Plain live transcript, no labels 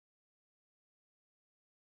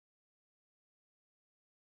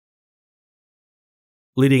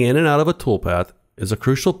Leading in and out of a toolpath is a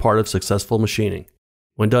crucial part of successful machining.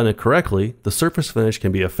 When done incorrectly, the surface finish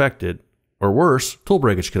can be affected, or worse, tool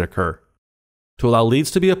breakage can occur. To allow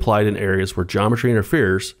leads to be applied in areas where geometry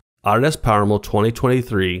interferes, Autodesk PowerMill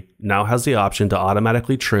 2023 now has the option to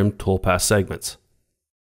automatically trim toolpath segments.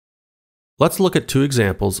 Let's look at two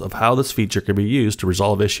examples of how this feature can be used to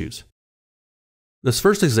resolve issues. This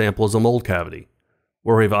first example is a mold cavity,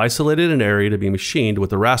 where we've isolated an area to be machined with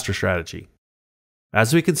the raster strategy.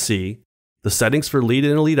 As we can see, the settings for lead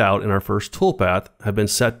in and lead out in our first toolpath have been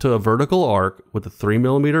set to a vertical arc with a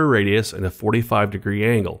 3mm radius and a 45-degree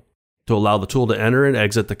angle to allow the tool to enter and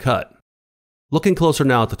exit the cut. Looking closer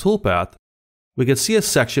now at the toolpath, we can see a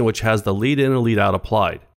section which has the lead in and lead out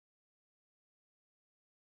applied.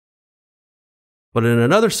 But in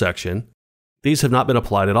another section, these have not been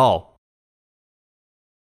applied at all.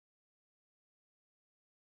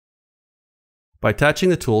 By attaching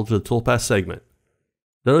the tool to the toolpath segment,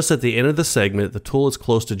 notice at the end of the segment the tool is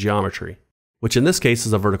close to geometry, which in this case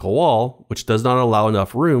is a vertical wall, which does not allow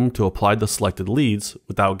enough room to apply the selected leads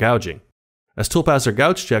without gouging. As toolpaths are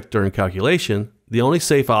gouge checked during calculation, the only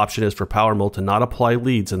safe option is for PowerMill to not apply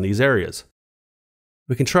leads in these areas.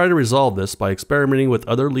 We can try to resolve this by experimenting with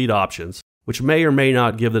other lead options, which may or may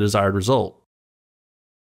not give the desired result.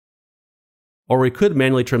 Or we could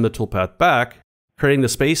manually trim the toolpath back, creating the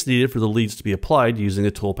space needed for the leads to be applied using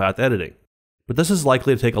the toolpath editing. But this is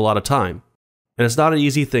likely to take a lot of time, and it's not an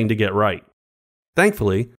easy thing to get right.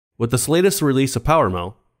 Thankfully, with this latest release of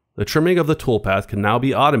PowerMill, the trimming of the toolpath can now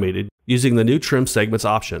be automated using the new Trim Segments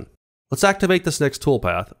option. Let's activate this next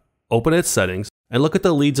toolpath, open its settings, and look at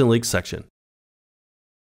the Leads and Links section.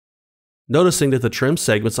 Noticing that the Trim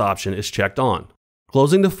Segments option is checked on.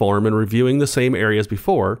 Closing the form and reviewing the same area as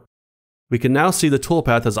before, we can now see the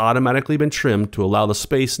toolpath has automatically been trimmed to allow the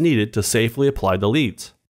space needed to safely apply the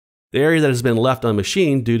leads. The area that has been left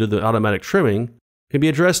unmachined due to the automatic trimming can be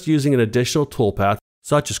addressed using an additional toolpath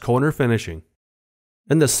such as corner finishing.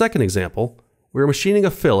 In this second example, we are machining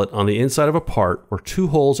a fillet on the inside of a part where two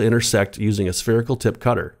holes intersect using a spherical tip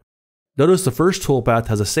cutter. Notice the first toolpath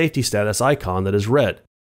has a safety status icon that is red.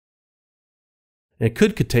 It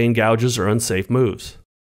could contain gouges or unsafe moves.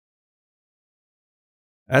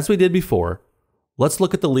 As we did before, let's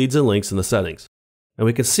look at the leads and links in the settings, and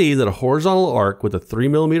we can see that a horizontal arc with a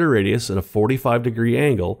 3mm radius and a 45-degree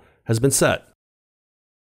angle has been set.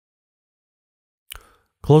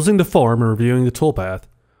 Closing the form and reviewing the toolpath,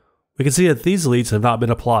 we can see that these leads have not been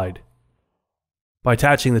applied. By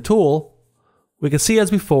attaching the tool, we can see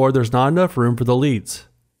as before there's not enough room for the leads.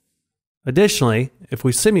 Additionally, if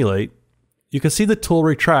we simulate, you can see the tool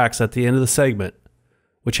retracts at the end of the segment,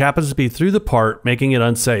 which happens to be through the part, making it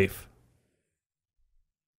unsafe.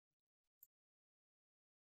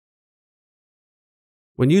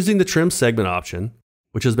 When using the Trim Segment option,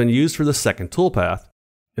 which has been used for the second toolpath,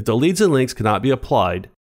 if the leads and links cannot be applied,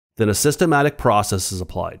 then a systematic process is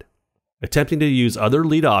applied, attempting to use other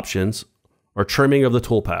lead options or trimming of the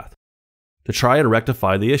toolpath to try and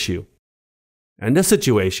rectify the issue. In this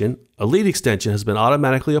situation, a lead extension has been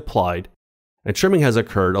automatically applied and trimming has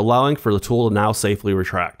occurred, allowing for the tool to now safely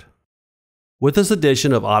retract. With this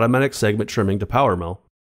addition of automatic segment trimming to PowerMill,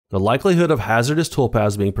 the likelihood of hazardous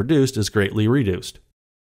toolpaths being produced is greatly reduced.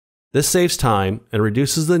 This saves time and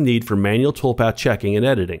reduces the need for manual toolpath checking and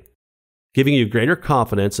editing, giving you greater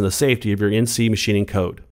confidence in the safety of your NC machining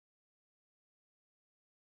code.